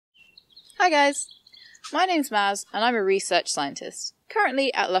Hi guys, my name's Maz and I'm a research scientist,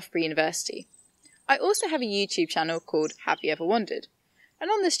 currently at Loughborough University. I also have a YouTube channel called Have You Ever Wondered? And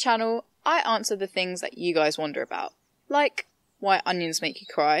on this channel, I answer the things that you guys wonder about, like why onions make you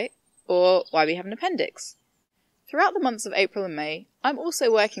cry, or why we have an appendix. Throughout the months of April and May, I'm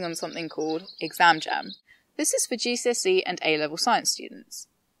also working on something called Exam Jam. This is for GCSE and A-level science students.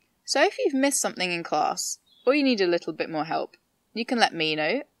 So if you've missed something in class, or you need a little bit more help, you can let me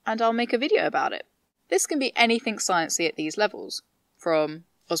know and I'll make a video about it. This can be anything sciencey at these levels, from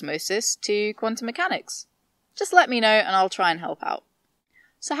osmosis to quantum mechanics. Just let me know and I'll try and help out.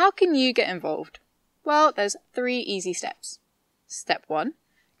 So how can you get involved? Well, there's 3 easy steps. Step 1.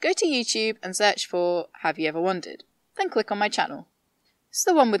 Go to YouTube and search for Have You Ever Wondered? Then click on my channel. It's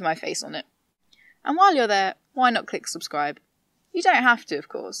the one with my face on it. And while you're there, why not click subscribe? You don't have to, of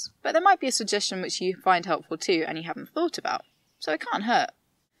course, but there might be a suggestion which you find helpful too and you haven't thought about, so it can't hurt.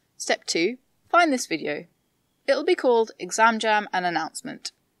 Step 2. Find this video. It'll be called Exam Jam and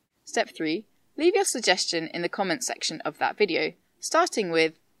Announcement. Step 3. Leave your suggestion in the comments section of that video, starting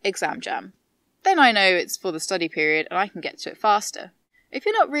with Exam Jam. Then I know it's for the study period and I can get to it faster. If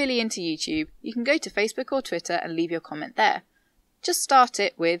you're not really into YouTube, you can go to Facebook or Twitter and leave your comment there. Just start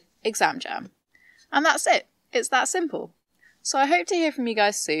it with Exam Jam. And that's it. It's that simple. So I hope to hear from you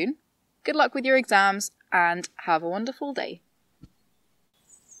guys soon. Good luck with your exams and have a wonderful day.